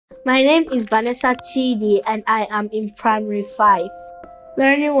My name is Vanessa and I am in primary 5.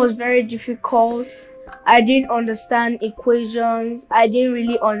 Learning was very difficult. I didn't understand equations. I didn't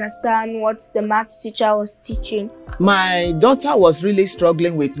really understand what the maths teacher was teaching. My daughter was really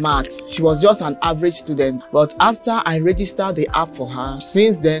struggling with maths. She was just an average student. But after I registered the app for her,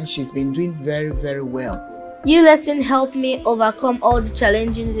 since then she's been doing very well. uLesson helped me overcome all the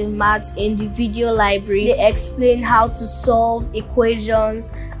challenges in maths in the video library. They explain how to solve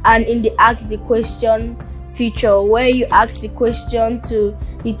equations, and in the Ask the Question feature, where you ask the question to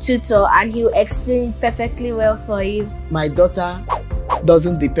the tutor and he'll explain it perfectly well for you. My daughter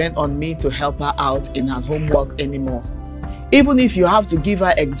doesn't depend on me to help her out in her homework anymore. Even if you have to give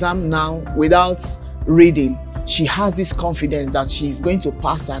her exam now without reading, she has this confidence that she's going to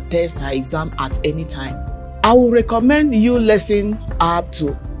pass her test, her exam at any time. I will recommend uLesson app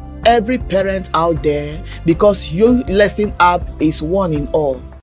to every parent out there because uLesson app is one in all.